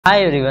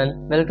Hi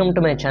everyone, welcome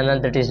to my channel,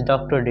 that is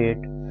Dr.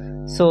 Date.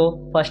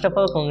 So first of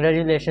all,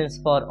 congratulations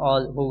for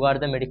all who got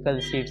the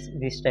medical seats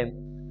this time.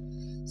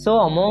 So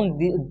among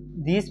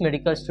these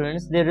medical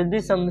students, there will be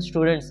some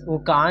students who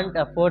can't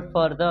afford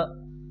for the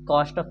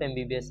cost of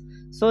MBBS.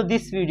 So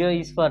this video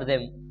is for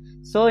them.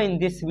 So in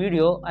this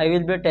video, I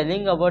will be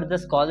telling about the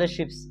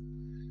scholarships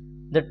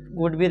that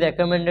would be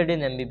recommended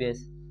in MBBS.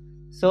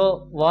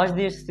 So watch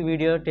this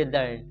video till the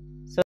end.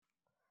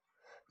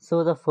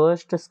 So the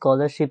first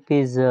scholarship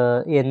is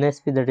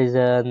NSP, that is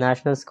a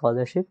national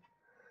scholarship.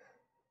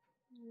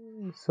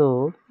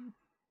 So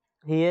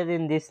here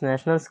in this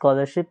national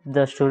scholarship,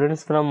 the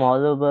students from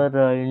all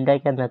over India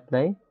can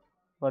apply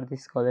for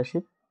this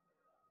scholarship.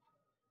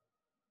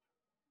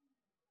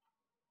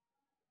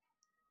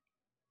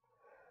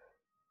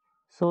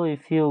 So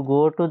if you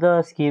go to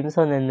the schemes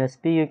on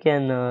NSP, you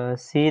can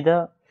see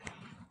the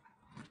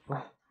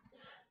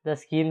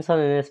schemes on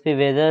NSP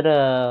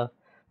whether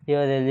you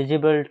are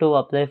eligible to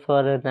apply for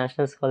a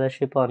national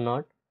scholarship or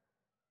not.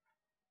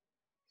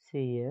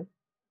 See here.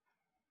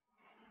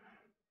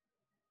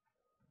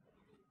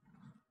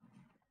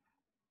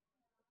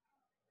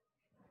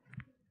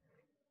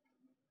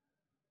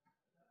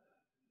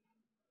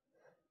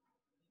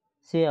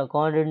 See,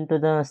 according to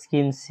the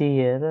schemes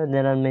here,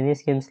 there are many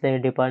schemes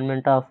like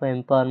Department of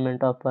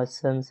Empowerment of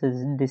Persons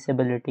with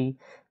Disability,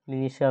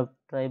 Ministry of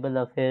Tribal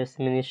Affairs,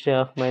 Ministry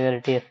of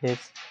Minority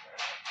Affairs,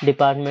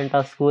 Department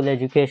of School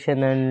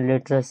Education and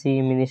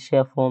Literacy, Ministry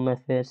of Home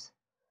Affairs,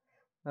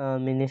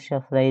 Ministry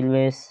of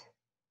Railways,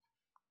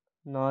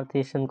 North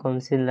Eastern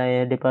Council,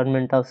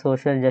 Department of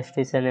Social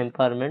Justice and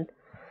Empowerment.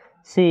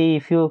 See,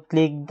 if you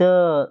click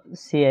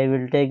I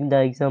will take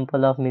the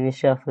example of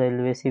Ministry of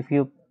Railways. If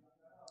you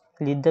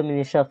click the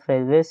Ministry of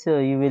Railways,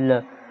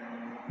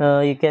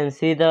 you can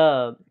see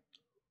the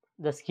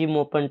scheme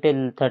open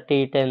till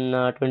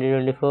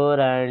 30/10/2024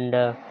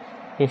 and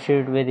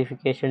institute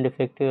verification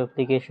defective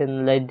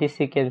application. Like this,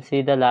 you can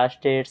see the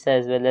last dates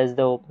as well as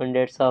the open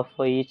dates of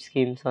each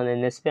schemes on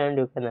NSP and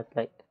you can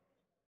apply.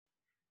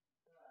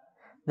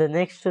 The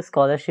next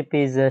scholarship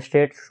is a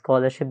state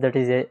scholarship, that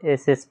is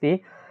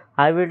SSP.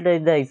 I will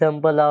take the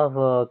example of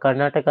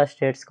Karnataka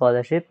State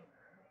Scholarship.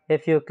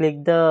 If you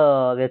click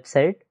the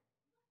website,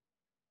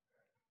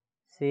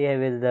 see, I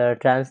will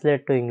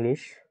translate to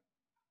English.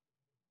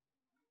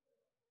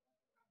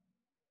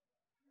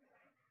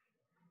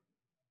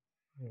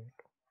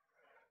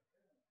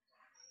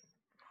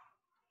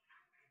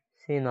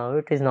 See, now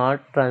it is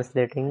not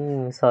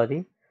translating,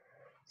 sorry.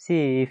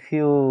 See, if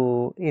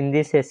you in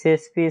this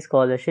SSP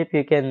scholarship,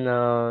 you can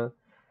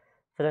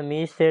from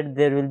each state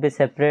there will be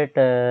separate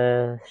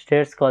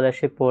state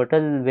scholarship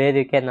portal where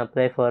you can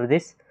apply for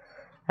this.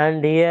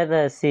 And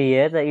here, see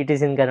here, it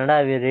is in Kannada.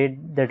 I will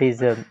read, that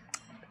is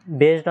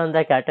based on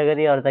the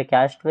category or the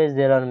caste wise.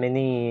 There are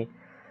many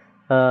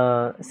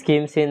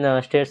schemes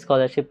in state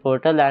scholarship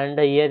portal, and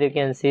here you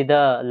can see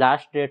the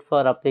last date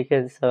for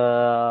applicants.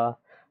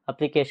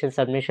 Application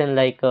submission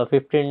like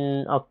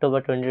 15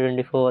 October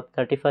 2024,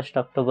 31st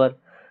October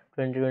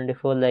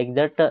 2024, like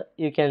that.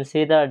 You can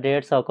see the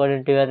dates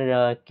according to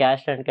your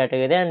caste and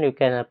category and you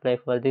can apply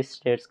for this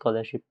state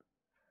scholarship.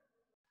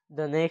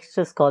 The next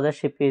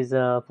scholarship is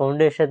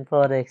Foundation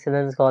for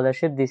Excellence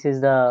Scholarship. This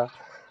is the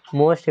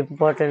most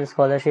important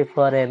scholarship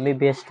for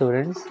MBBS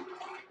students.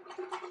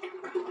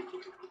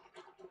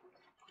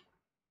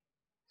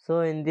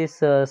 So in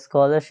this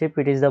scholarship,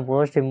 it is the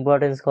most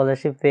important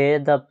scholarship where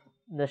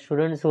the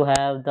students who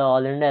have the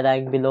all India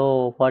rank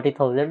below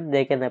 40,000,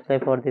 they can apply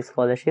for this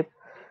scholarship.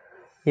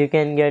 You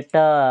can get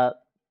a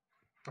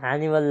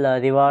annual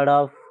reward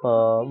of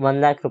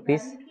 1 lakh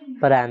rupees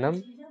per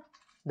annum.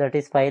 That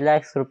is 5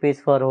 lakhs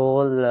rupees for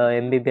whole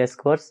MBBS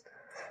course.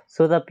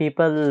 So the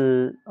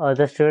people or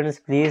the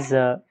students, please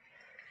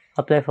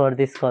apply for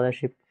this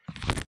scholarship.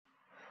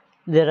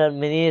 There are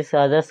many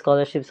other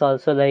scholarships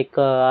also, like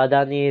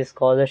Adani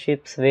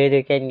scholarships, where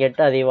you can get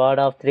a reward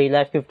of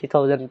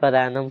 3,50,000 per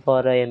annum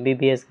for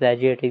MBBS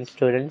graduating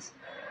students.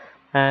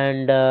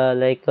 And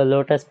like a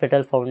Lotus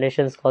Petal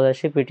Foundation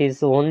scholarship, it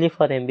is only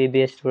for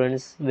MBBS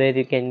students, where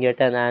you can get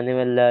an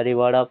annual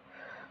reward of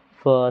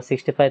for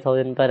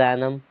 65,000 per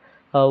annum.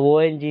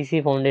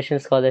 ONGC Foundation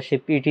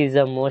scholarship, it is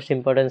the most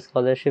important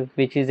scholarship,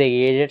 which is a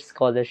aided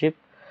scholarship,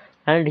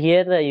 and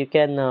here you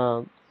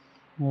can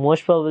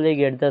most probably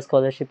get the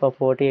scholarship of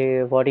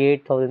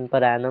 48,000 per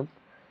annum.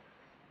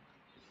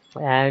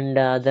 And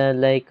other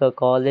like a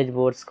college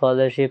board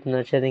scholarship,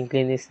 nurturing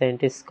clinic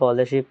scientist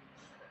scholarship,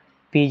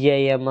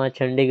 PGIM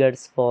Chandigarh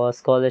for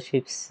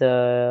scholarships,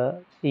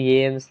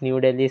 AIMS New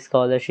Delhi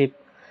scholarship,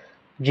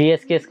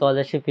 GSK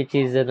scholarship, which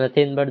is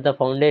nothing but the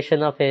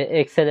Foundation of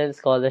Excellence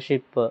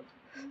scholarship,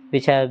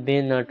 which I have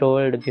been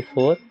told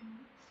before,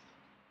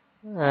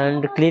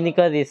 and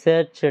clinical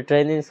research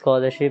training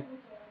scholarship,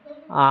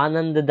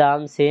 Anand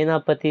Dham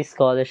Senapati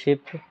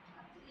scholarship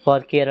for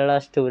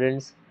Kerala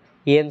students,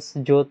 AIMS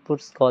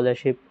Jodhpur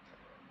scholarship,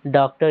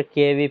 Dr.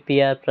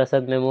 KVPR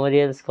Prasad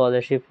Memorial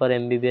scholarship for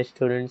MBBS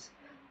students,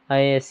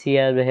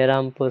 ISCR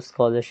Behrampur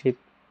scholarship,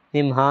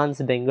 Nimhans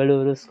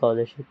Bengaluru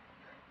scholarship,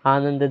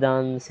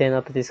 Anandadan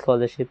Senapati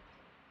scholarship.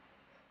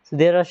 So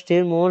there are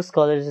still more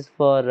scholarships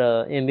for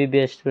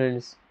MBBS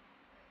students.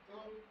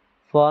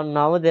 For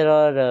now, there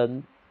are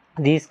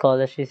these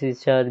scholarships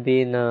which are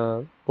being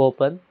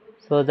open,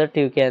 so that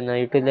you can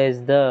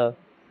utilize the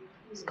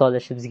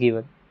scholarships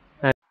given.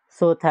 And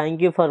so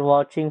thank you for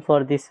watching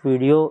for this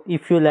video.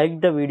 If you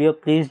liked the video,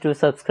 please do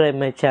subscribe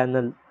my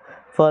channel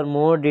for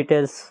more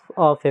details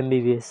of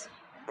MBBS.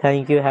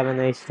 Thank you. Have a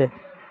nice day.